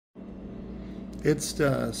It's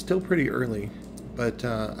still pretty early, but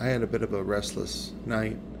I had a bit of a restless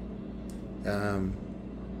night,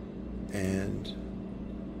 and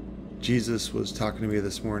Jesus was talking to me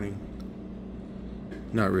this morning.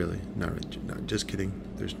 Not really, not just kidding.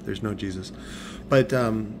 There's no Jesus, but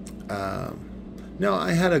no,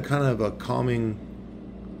 I had a kind of a calming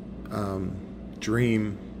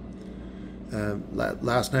dream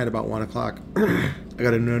last night about 1 o'clock. I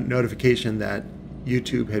got a notification that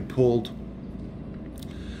YouTube had pulled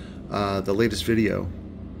the latest video,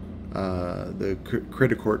 the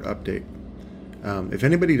Critic-Court update. If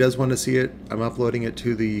anybody does want to see it, I'm uploading it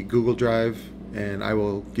to the Google Drive, and I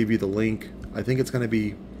will give you the link. I think it's going to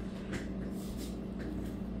be,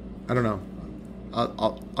 I don't know.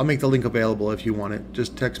 I'll make the link available if you want it.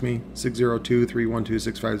 Just text me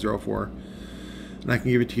 602-312-6504, and I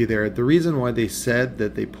can give it to you there. The reason why they said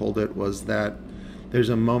that they pulled it was that there's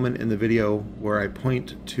a moment in the video where I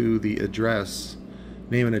point to the address,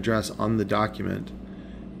 name and address on the document,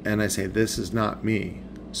 and I say, this is not me.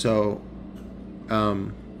 So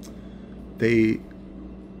they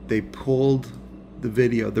pulled the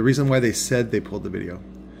video. The reason why they said they pulled the video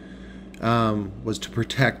was to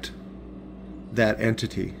protect that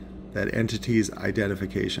entity, that entity's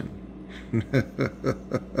identification.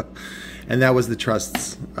 And that was the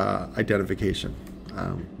trust's identification.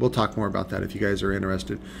 We'll talk more about that if you guys are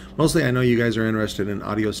interested. Mostly, I know you guys are interested in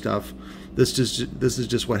audio stuff. This is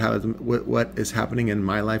just what is happening in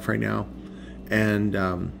my life right now, and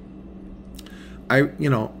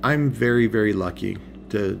I'm very, very lucky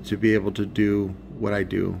to be able to do what I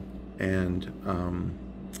do, and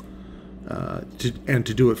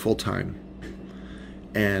to do it full time.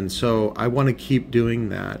 And so I want to keep doing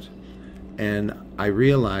that. And I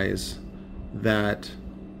realize that,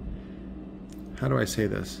 how do I say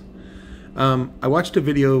this? I watched a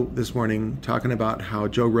video this morning talking about how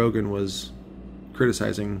Joe Rogan was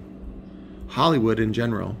criticizing Hollywood in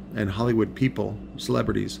general, and Hollywood people,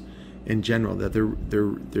 celebrities in general, that they're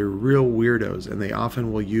real weirdos, and they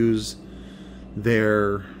often will use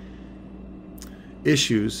their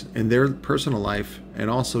issues in their personal life and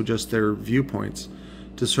also just their viewpoints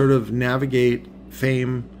to sort of navigate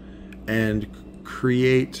fame and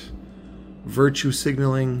create virtue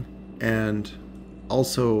signaling, and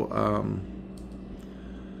also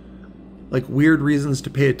like weird reasons to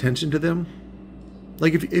pay attention to them.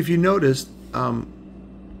 Like if you notice,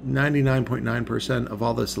 99.9% of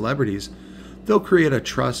all the celebrities, they'll create a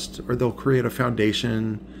trust or they'll create a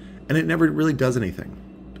foundation, and it never really does anything.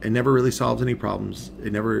 It never really solves any problems.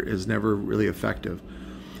 It is never really effective.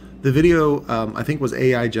 The video, I think, was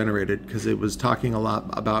AI generated because it was talking a lot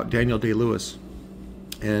about Daniel Day-Lewis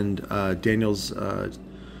and Daniel's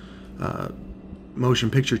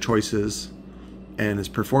motion picture choices and his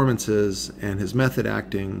performances and his method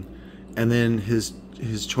acting, and then his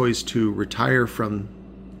choice to retire from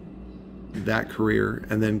that career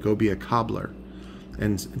and then go be a cobbler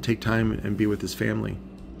and take time and be with his family,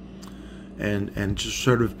 and just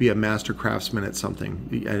sort of be a master craftsman at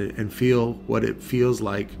something, and feel what it feels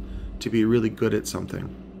like to be really good at something.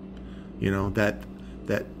 You know, that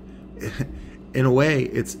in a way,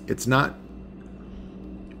 it's not,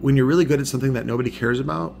 when you're really good at something that nobody cares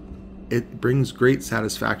about, it brings great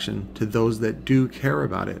satisfaction to those that do care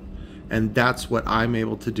about it. And that's what I'm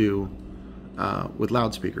able to do with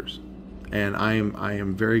loudspeakers. And I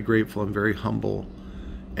am very grateful and very humble,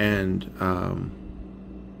 and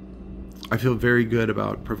I feel very good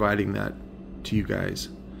about providing that to you guys.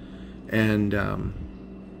 And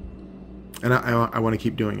I want to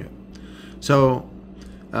keep doing it. So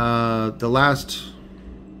the last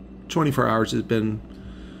 24 hours has been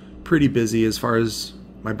pretty busy as far as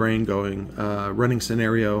my brain going, running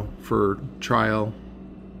scenario for trial,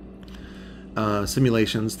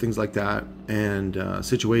 simulations, things like that, and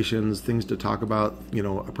situations, things to talk about,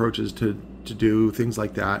 approaches to do, things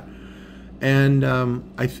like that. And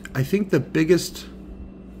I think the biggest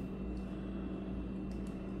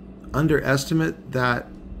underestimate that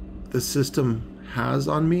the system has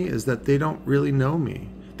on me is that they don't really know me.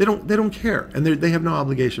 They don't care, and they have no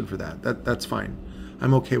obligation for that. That's fine.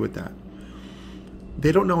 I'm okay with that.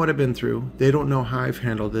 They don't know what I've been through. They don't know how I've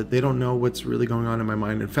handled it. They don't know what's really going on in my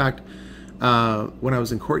mind. In fact, when I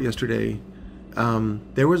was in court yesterday,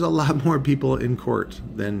 there was a lot more people in court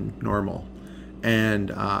than normal, and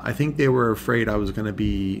I think they were afraid I was going to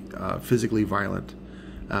be physically violent,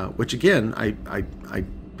 which again, I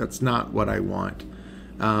that's not what I want.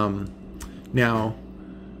 Now,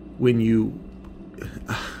 when you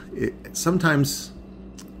sometimes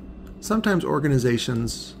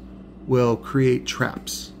organizations will create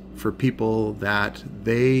traps for people that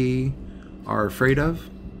they are afraid of,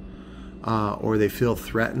 or they feel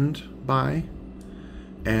threatened by.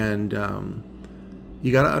 And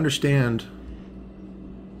you got to understand,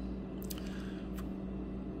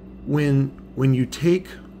 when you take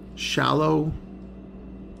shallow,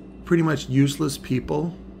 pretty much useless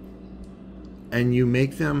people and you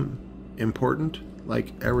make them important,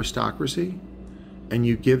 like aristocracy, and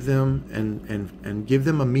you give them and give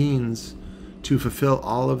them a means to fulfill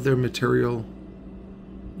all of their material,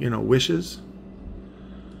 wishes,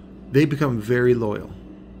 they become very loyal,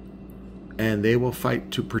 and they will fight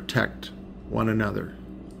to protect one another.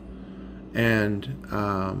 And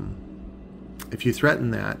if you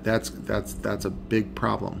threaten that, that's a big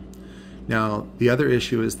problem. Now, the other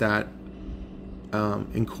issue is that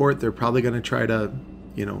in court, they're probably going to try to,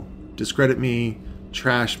 discredit me,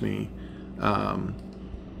 trash me, and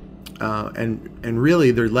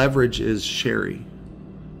really their leverage is Sherry.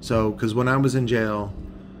 So, because when I was in jail,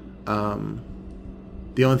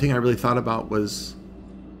 the only thing I really thought about was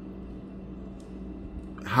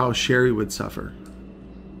how Sherry would suffer,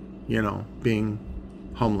 being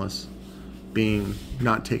homeless, being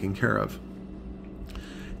not taken care of.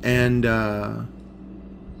 And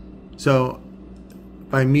so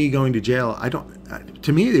by me going to jail,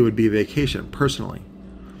 to me it would be a vacation personally.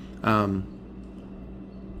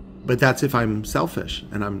 But that's if I'm selfish,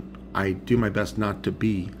 and I do my best not to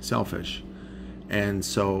be selfish. And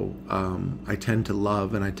so I tend to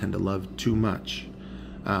love, and I tend to love too much,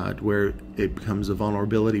 where it becomes a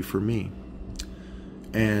vulnerability for me.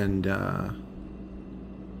 And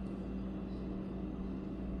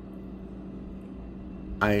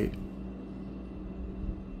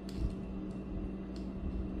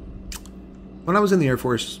when I was in the Air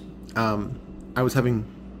Force, I was having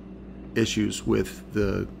issues with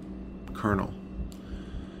the colonel.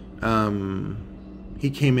 He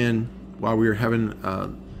came in while we were having,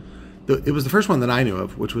 it was the first one that I knew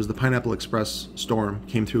of, which was the Pineapple Express storm,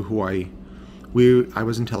 came through Hawaii. I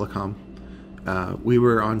was in telecom. We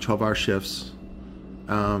were on 12-hour shifts.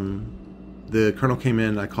 The colonel came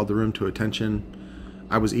in, I called the room to attention.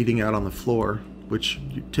 I was eating out on the floor, which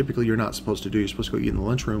typically you're not supposed to do. You're supposed to go eat in the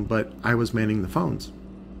lunchroom, but I was manning the phones.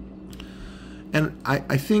 And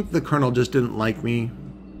I think the colonel just didn't like me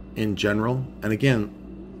in general. And again,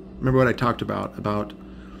 remember what I talked about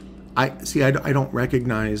I don't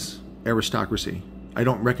recognize aristocracy. I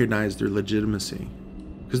don't recognize their legitimacy,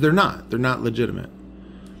 because they're not legitimate.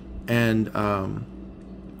 And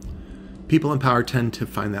people in power tend to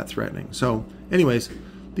find that threatening. So anyways,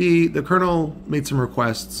 the colonel made some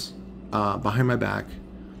requests behind my back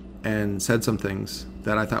and said some things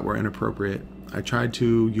that I thought were inappropriate. I tried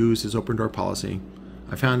to use his open door policy.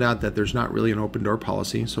 I found out that there's not really an open door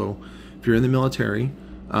policy. So if you're in the military,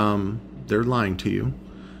 they're lying to you.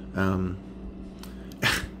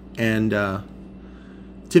 And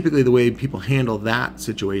typically the way people handle that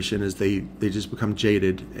situation is they just become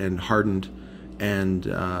jaded and hardened, and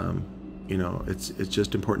it's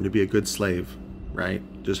just important to be a good slave, right?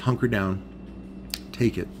 Just hunker down,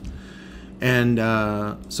 take it. And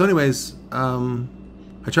so anyways,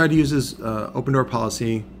 I tried to use his open door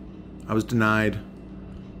policy. I was denied.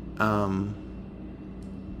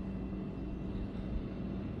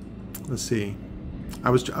 Let's see.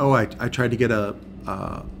 I tried to get an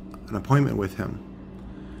appointment with him.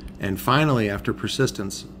 And finally, after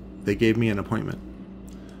persistence, they gave me an appointment.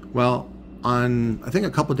 Well, I think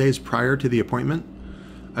a couple days prior to the appointment,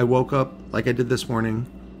 I woke up like I did this morning,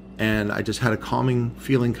 and I just had a calming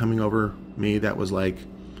feeling coming over me that was like,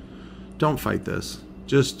 don't fight this.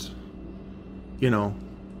 Just,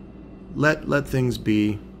 let things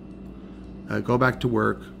be. Go back to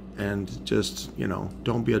work, and just,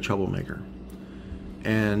 don't be a troublemaker.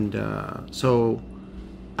 And so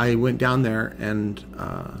I went down there, and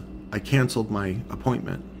I canceled my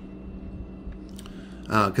appointment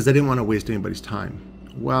because I didn't want to waste anybody's time.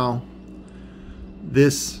 Well,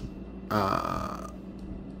 this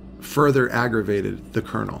further aggravated the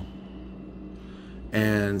colonel.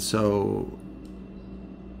 And so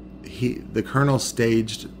the colonel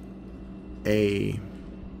staged a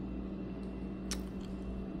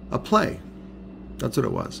play. That's what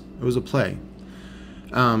it was. It was a play.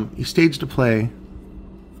 He staged a play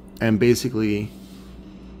and basically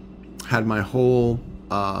had my whole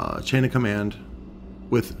chain of command,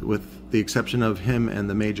 with the exception of him and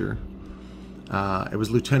the major. It was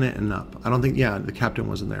lieutenant and up. I don't think, the captain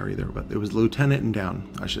wasn't there either, but it was lieutenant and down,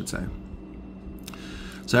 I should say.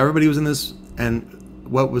 So everybody was in this, and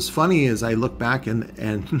what was funny is I look back and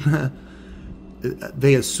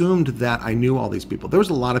they assumed that I knew all these people. There was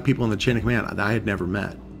a lot of people in the chain of command that I had never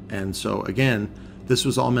met. And so again, this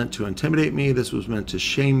was all meant to intimidate me. This was meant to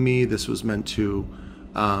shame me. This was meant to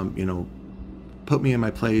you know, put me in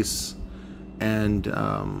my place, and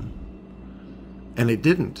it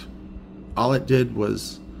didn't. All it did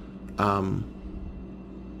was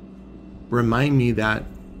remind me that,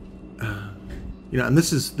 you know, and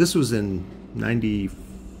this was in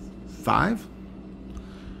 1995.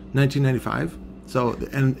 So,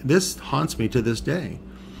 and this haunts me to this day,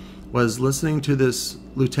 was listening to this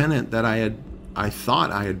lieutenant that I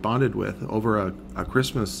thought I had bonded with over a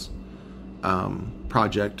Christmas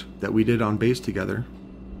project that we did on base together,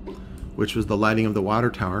 which was the lighting of the water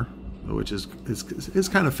tower, which is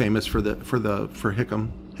kind of famous for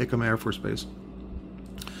Hickam Air Force Base,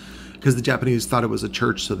 because the Japanese thought it was a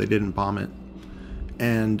church, so they didn't bomb it.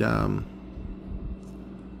 And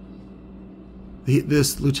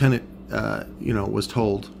this lieutenant, you know, was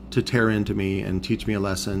told to tear into me and teach me a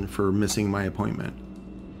lesson for missing my appointment.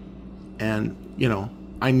 And, you know,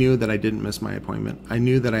 I knew that I didn't miss my appointment. I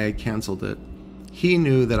knew that I had canceled it. He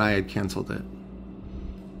knew that I had canceled it.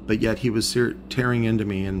 But yet he was tearing into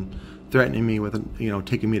me and threatening me with, you know,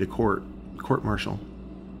 taking me to court martial,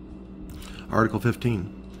 Article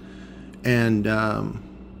 15. And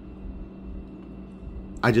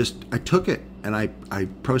I took it, and I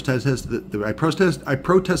protested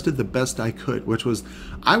the best I could, which was,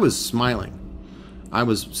 I was smiling. I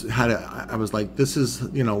was like, this is,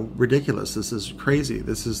 you know, ridiculous. This is crazy.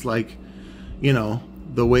 This is like, you know,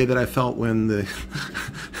 the way that I felt when the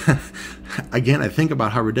again, I think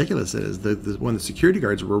about how ridiculous it is. When the security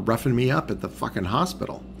guards were roughing me up at the fucking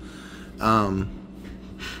hospital. I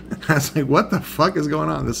was like, what the fuck is going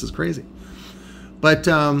on? This is crazy. But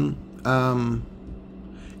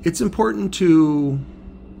it's important to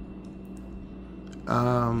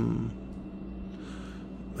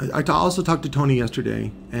I also talked to Tony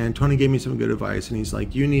yesterday, and Tony gave me some good advice, and he's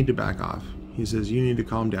like, you need to back off. He says, you need to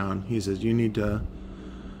calm down. He says, you need to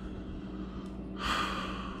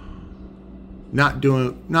not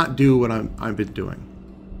do what I've been doing.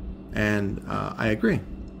 And I agree.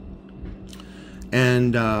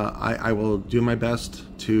 And I will do my best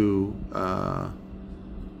to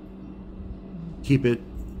keep it,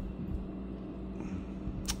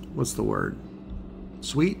 what's the word,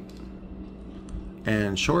 sweet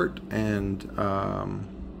and short, and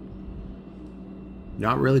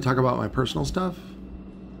not really talk about my personal stuff,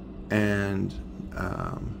 and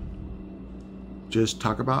just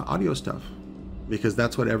talk about audio stuff, because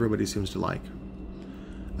that's what everybody seems to like.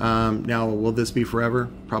 Now, will this be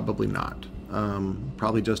forever? Probably not.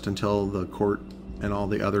 Probably just until the court and all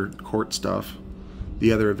the other court stuff,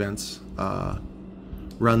 the other events,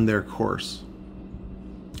 run their course.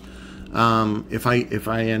 If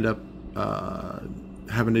I end up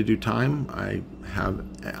having to do time, I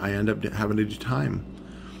end up having to do time,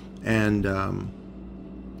 and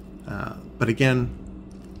but again,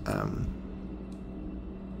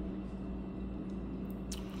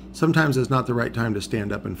 sometimes it's not the right time to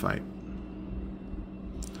stand up and fight.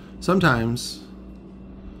 Sometimes,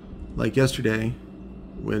 like yesterday,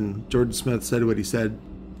 when Jordan Smith said what he said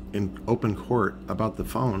in open court about the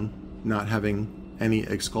phone not having any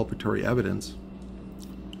exculpatory evidence,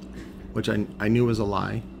 which I knew was a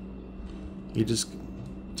lie, you just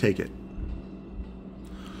take it.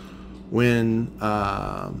 When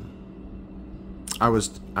I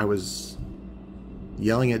was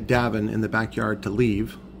yelling at Davin in the backyard to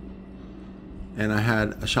leave, and I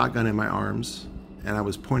had a shotgun in my arms, and I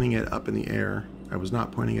was pointing it up in the air. I was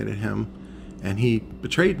not pointing it at him, and he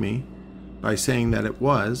betrayed me by saying that it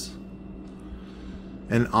was.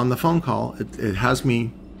 And on the phone call, it has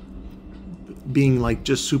me being like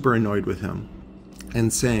just super annoyed with him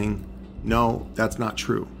and saying, no, that's not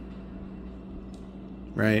true,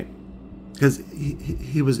 right? Because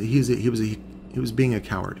he was being a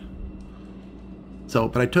coward. So,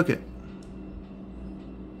 but I took it.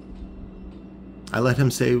 I let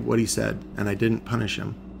him say what he said, and I didn't punish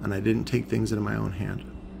him, and I didn't take things into my own hand.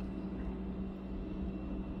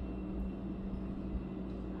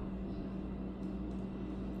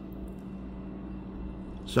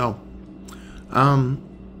 So,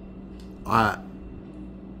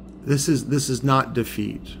 this is not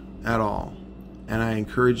defeat at all, and I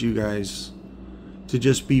encourage you guys to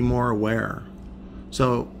just be more aware.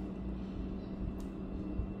 So,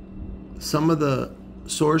 some of the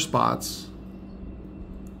sore spots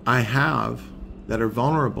I have that are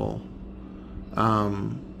vulnerable,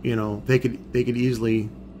 you know, they could easily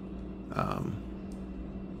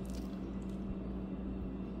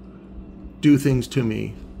do things to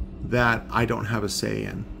me that I don't have a say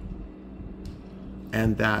in,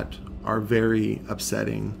 and that are very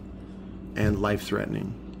upsetting and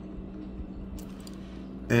life-threatening.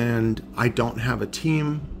 And I don't have a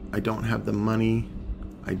team, I don't have the money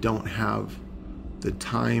I don't have the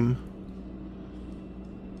time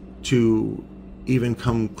to even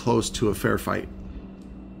come close to a fair fight.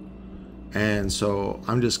 And so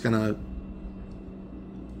I'm just gonna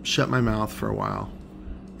shut my mouth for a while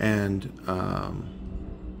and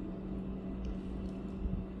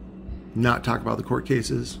not talk about the court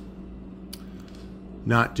cases,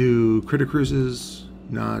 not do critter cruises,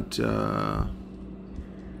 not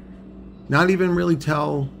even really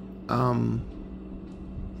tell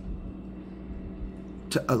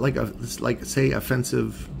like say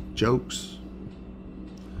offensive jokes.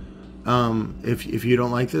 If you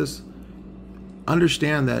don't like this,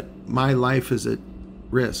 understand that my life is at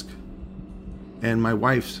risk and my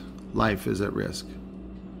wife's life is at risk,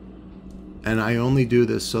 and I only do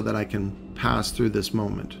this so that I can pass through this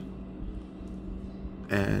moment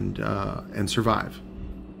and survive.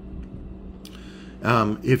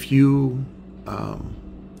 If you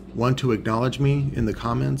want to acknowledge me in the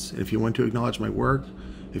comments, if you want to acknowledge my work,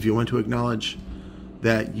 if you want to acknowledge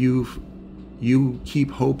that you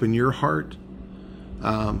keep hope in your heart,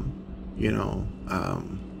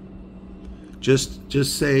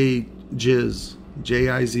 just say Jizz,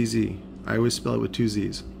 J-I-Z-Z. I always spell it with 2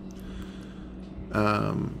 Z's.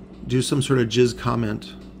 Do some sort of Jizz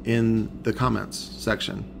comment in the comments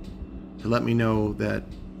section to let me know that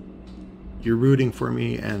you're rooting for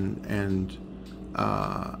me, and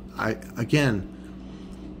I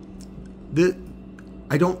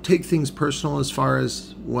don't take things personal as far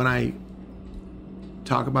as when I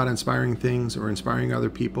talk about inspiring things or inspiring other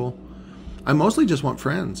people. I mostly just want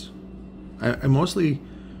friends. I mostly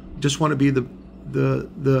just want to be the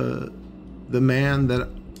man that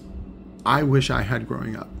I wish I had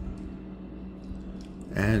growing up.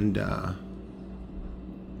 And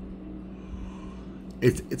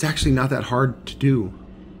it's actually not that hard to do,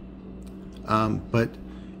 but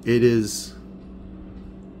it is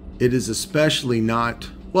especially not,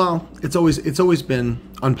 well, it's always been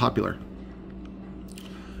unpopular.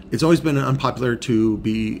 It's always been unpopular to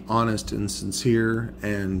be honest and sincere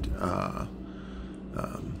and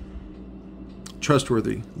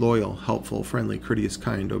trustworthy, loyal, helpful, friendly, courteous,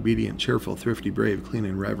 kind, obedient, cheerful, thrifty, brave, clean,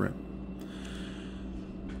 and reverent.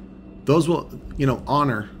 Those will,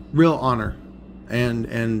 honor, real honor.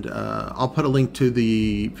 And I'll put a link to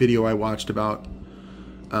the video I watched about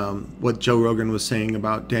what Joe Rogan was saying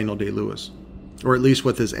about Daniel Day-Lewis, or at least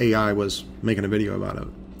what this AI was making a video about it.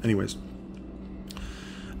 Anyways.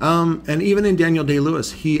 And even in Daniel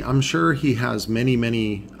Day-Lewis, I'm sure he has many,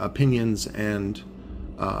 many opinions and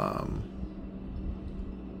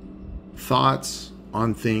thoughts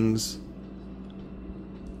on things,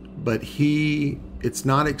 but it's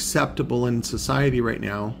not acceptable in society right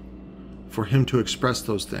now for him to express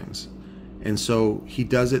those things. And so he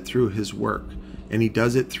does it through his work, and he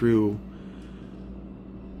does it through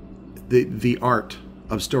the art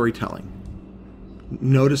of storytelling.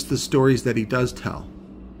 Notice the stories that he does tell.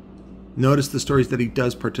 Notice the stories that he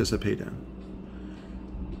does participate in.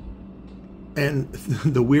 And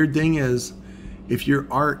the weird thing is, if your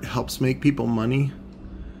art helps make people money,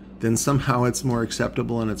 then somehow it's more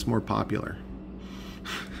acceptable and it's more popular.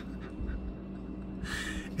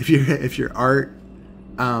 If your art,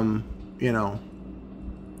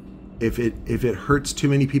 if it hurts too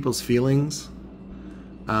many people's feelings,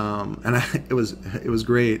 it was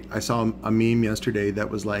great. I saw a meme yesterday that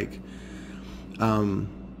was like,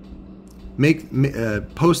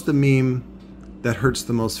 post the meme that hurts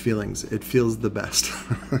the most feelings. It feels the best.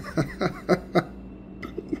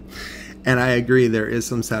 And I agree, there is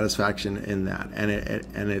some satisfaction in that, and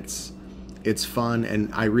it's fun.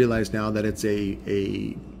 And I realize now that it's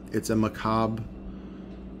a macabre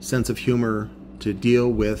sense of humor to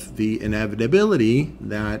deal with the inevitability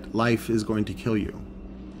that life is going to kill you.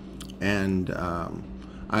 And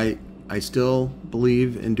I still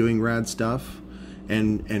believe in doing rad stuff.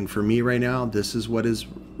 And for me right now, this is what is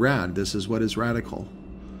rad. This is what is radical.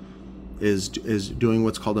 Is doing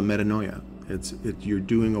what's called a metanoia. You're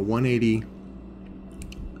doing a 180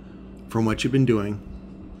 from what you've been doing.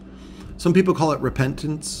 Some people call it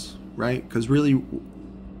repentance, right? Because really,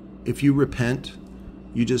 if you repent,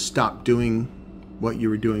 you just stop doing what you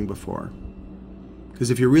were doing before.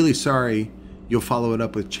 Because if you're really sorry, you'll follow it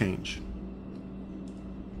up with change.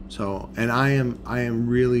 So, and I am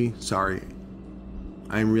really sorry.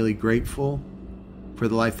 I am really grateful for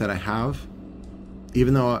the life that I have,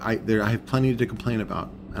 even though I have plenty to complain about,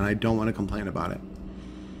 and I don't want to complain about it.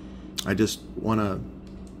 I just want to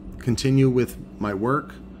continue with my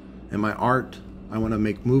work and my art. I want to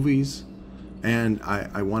make movies, and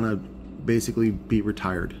I want to basically be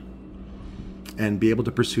retired and be able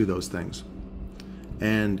to pursue those things.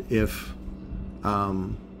 And if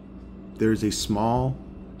There's a small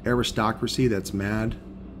aristocracy that's mad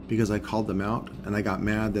because I called them out, and I got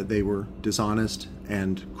mad that they were dishonest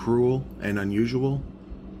and cruel and unusual.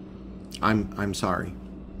 I'm sorry.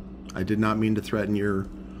 I did not mean to threaten your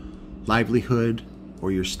livelihood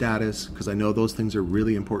or your status, because I know those things are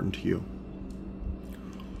really important to you.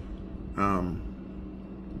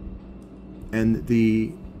 And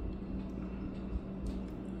the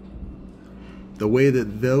way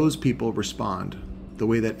that those people respond, the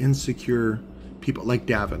way that insecure people like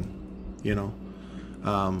Davin, you know,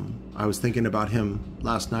 I was thinking about him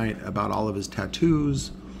last night, about all of his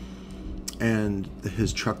tattoos and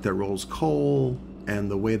his truck that rolls coal, and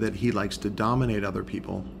the way that he likes to dominate other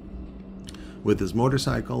people with his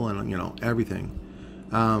motorcycle and, you know, everything.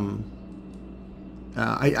 I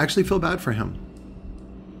actually feel bad for him.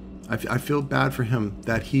 I feel bad for him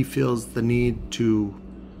that he feels the need to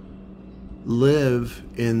live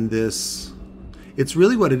in this. It's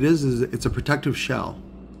really what it is it's a protective shell.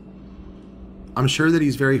 I'm sure that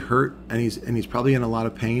he's very hurt, and he's probably in a lot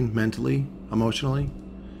of pain mentally, emotionally,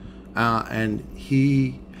 and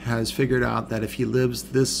he has figured out that if he lives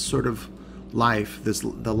this sort of life,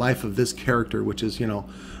 the life of this character, which is, you know,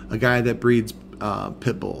 a guy that breeds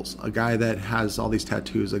pit bulls, a guy that has all these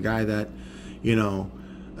tattoos, a guy that, you know,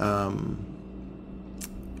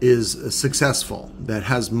 is successful, that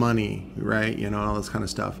has money, right, you know, all this kind of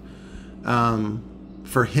stuff.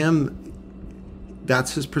 For him,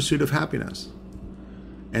 that's his pursuit of happiness.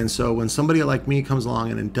 And so when somebody like me comes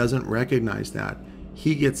along and doesn't recognize that,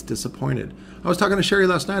 he gets disappointed. I was talking to Sherry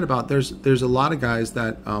last night about there's a lot of guys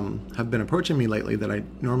that have been approaching me lately that I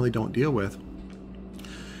normally don't deal with,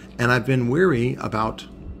 and I've been weary about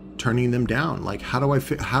turning them down. Like, how do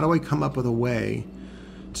I come up with a way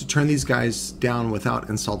to turn these guys down without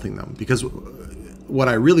insulting them? Because what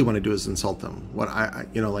I really want to do is insult them. What I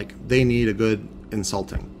you know, like, they need a good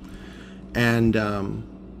insulting. And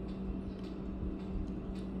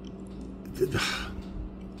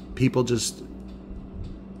people just,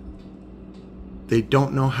 they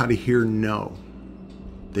don't know how to hear no.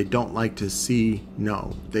 They don't like to see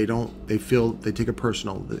no. They feel, they take it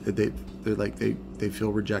personal. They're like, they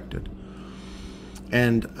feel rejected.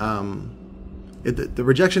 And the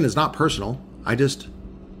rejection is not personal. I just,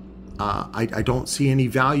 I don't see any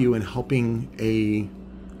value in helping a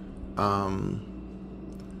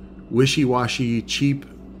wishy-washy, cheap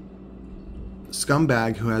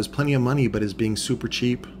scumbag who has plenty of money but is being super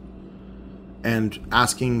cheap and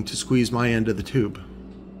asking to squeeze my end of the tube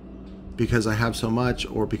because I have so much,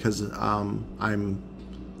 or because I'm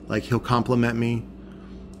like, he'll compliment me.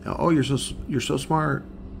 Oh, you're so smart,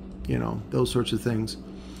 you know, those sorts of things.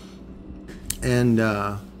 And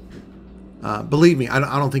believe me, I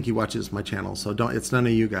don't think he watches my channel, so it's none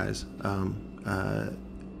of you guys.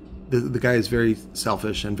 The guy is very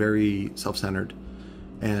selfish and very self-centered,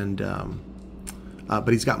 and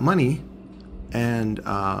but he's got money, and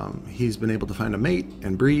he's been able to find a mate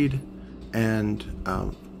and breed, and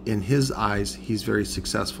in his eyes, he's very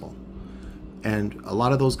successful. And a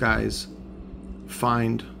lot of those guys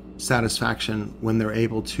find satisfaction when they're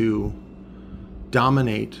able to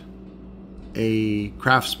dominate a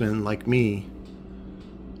craftsman like me,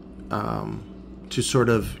 to sort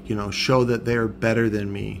of, you know, show that they're better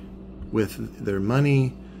than me with their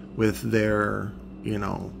money, with their, you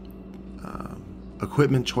know,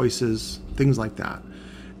 equipment choices, things like that.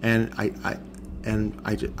 And I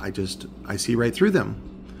see right through them,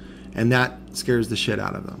 and that scares the shit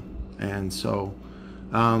out of them. And so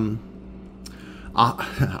I'll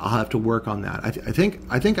have to work on that. I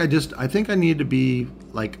think I need to be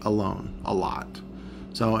like alone a lot.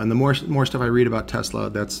 So, and the more stuff I read about Tesla,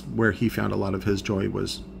 that's where he found a lot of his joy,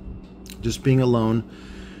 was just being alone,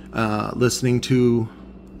 listening to,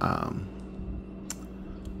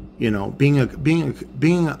 you know, being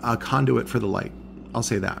a conduit for the light. I'll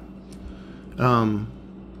say that, and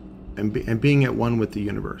being at one with the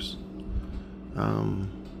universe.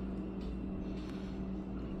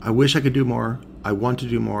 I wish I could do more. I want to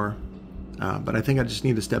do more, but I think I just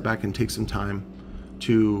need to step back and take some time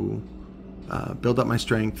to build up my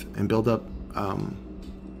strength and build up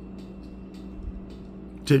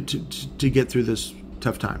to get through this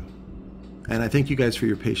tough time. And I thank you guys for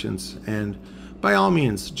your patience. And by all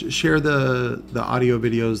means, share the audio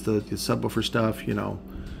videos, the subwoofer stuff. You know,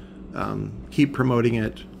 keep promoting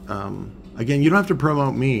it. Again, you don't have to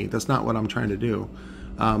promote me. That's not what I'm trying to do.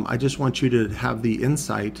 I just want you to have the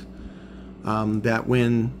insight that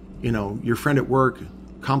when, you know, your friend at work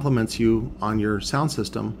compliments you on your sound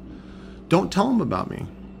system, don't tell them about me.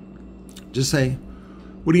 Just say,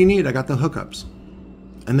 what do you need? I got the hookups.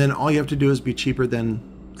 And then all you have to do is be cheaper than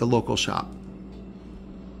the local shop.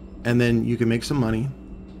 and then you can make some money,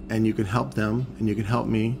 and you can help them, and you can help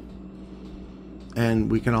me,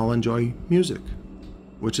 and we can all enjoy music,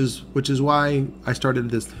 which is why I started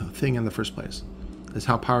this thing in the first place. Is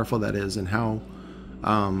how powerful that is, and how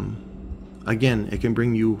again, it can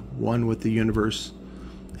bring you one with the universe.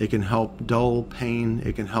 It can help dull pain.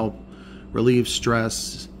 It can help relieve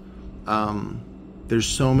stress. There's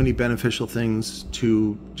so many beneficial things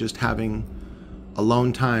to just having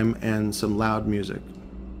alone time and some loud music,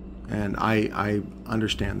 and I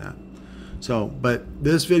understand that. So, but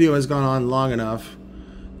this video has gone on long enough,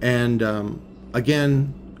 and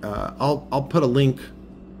again, I'll put a link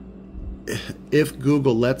if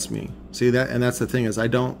Google lets me. See that, and that's the thing, is I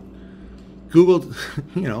don't. Google,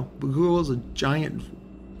 you know, Google is a giant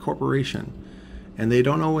corporation, and they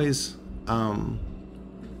don't always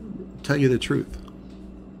tell you the truth.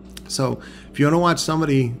 So if you want to watch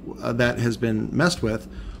somebody that has been messed with,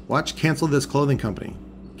 watch Cancel This Clothing Company,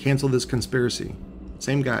 Cancel This Conspiracy.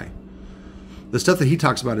 Same guy. The stuff that he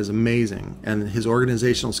talks about is amazing, and his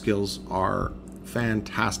organizational skills are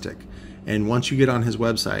fantastic. And once you get on his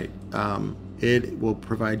website, it will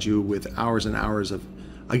provide you with hours and hours of,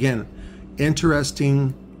 again,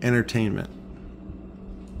 interesting entertainment.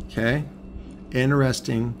 Okay?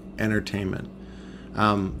 Interesting entertainment.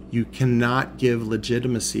 You cannot give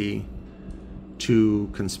legitimacy to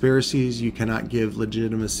conspiracies. You cannot give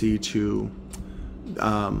legitimacy to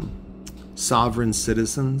sovereign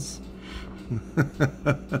citizens.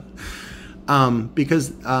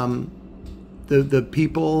 Because the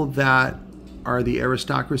people that are the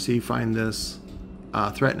aristocracy find this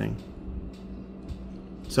threatening.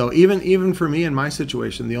 So even for me in my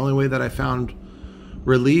situation, the only way that I found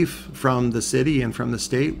relief from the city and from the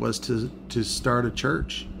state was to start a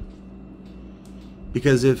church.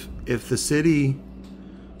 Because if the city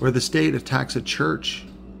or the state attacks a church,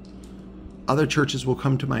 other churches will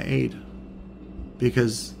come to my aid,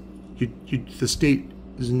 because the state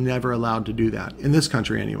is never allowed to do that in this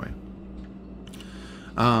country anyway.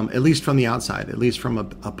 At least from the outside, at least from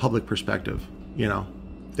a public perspective. You know,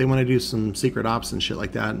 if they want to do some secret ops and shit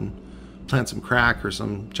like that and plant some crack or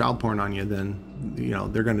some child porn on you, then, you know,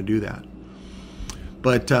 they're going to do that.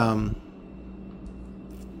 But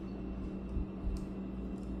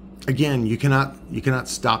again, you cannot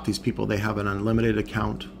stop these people. They have an unlimited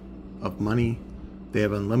account of money. They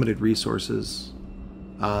have unlimited resources.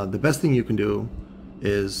 The best thing you can do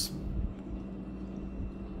is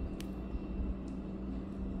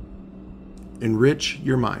enrich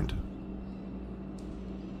your mind.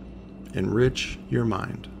 Enrich your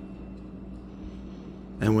mind.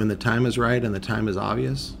 And when the time is right and the time is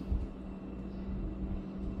obvious,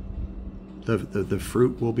 the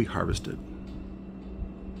fruit will be harvested.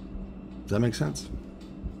 Does that make sense?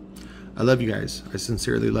 I love you guys. I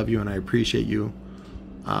sincerely love you, and I appreciate you.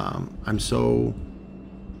 I'm so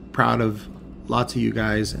proud of lots of you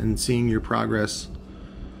guys and seeing your progress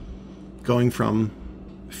going from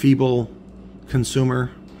feeble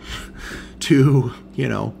consumer to, you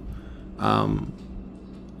know,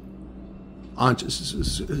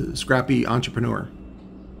 scrappy entrepreneur,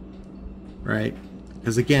 right?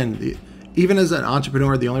 Because again, even as an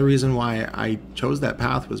entrepreneur, the only reason why I chose that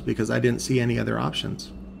path was because I didn't see any other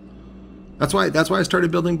options. That's why I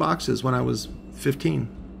started building boxes when I was 15.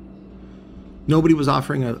 Nobody was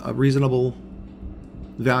offering a reasonable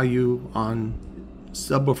value on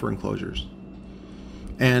subwoofer enclosures.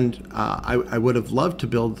 And I would have loved to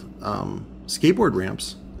build skateboard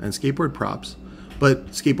ramps and skateboard props, but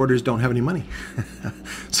skateboarders don't have any money.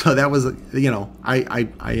 So that was, you know, I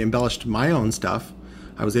embellished my own stuff.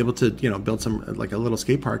 I was able to, you know, build some, like a little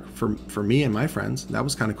skate park for me and my friends. That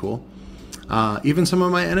was kind of cool. Even some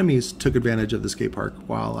of my enemies took advantage of the skate park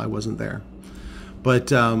while I wasn't there.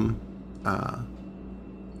 But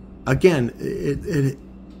again,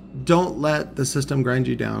 don't let the system grind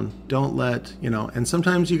you down. Don't let, you know, and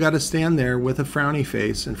sometimes you got to stand there with a frowny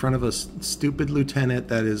face in front of a stupid lieutenant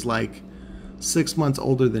that is like 6 months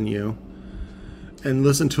older than you, and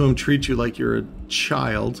listen to him treat you like you're a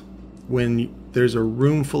child when there's a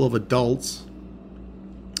room full of adults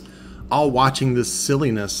all watching this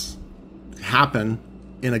silliness happen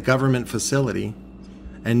in a government facility,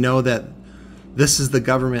 and know that this is the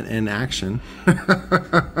government in action.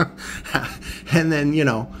 And then, you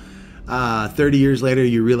know, 30 years later,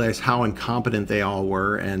 you realize how incompetent they all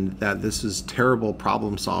were, and that this is terrible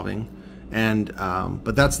problem solving. And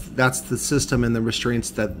but that's the system and the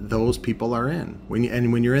restraints that those people are in. When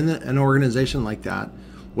you're in an organization like that,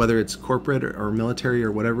 whether it's corporate or military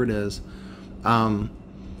or whatever it is,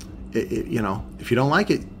 you know, if you don't like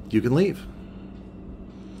it, you can leave.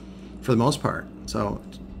 For the most part. So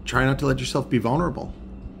try not to let yourself be vulnerable.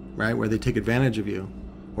 right? Where they take advantage of you,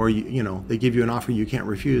 or you know, they give you an offer you can't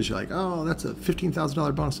refuse. You're like, oh, that's a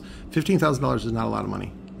 $15,000 bonus. $15,000 is not a lot of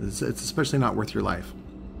money. It's especially not worth your life.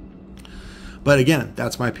 But again,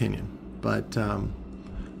 that's my opinion. But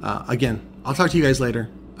again, I'll talk to you guys later.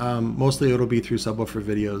 Mostly it'll be through subwoofer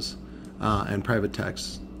videos and private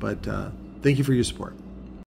texts. But thank you for your support.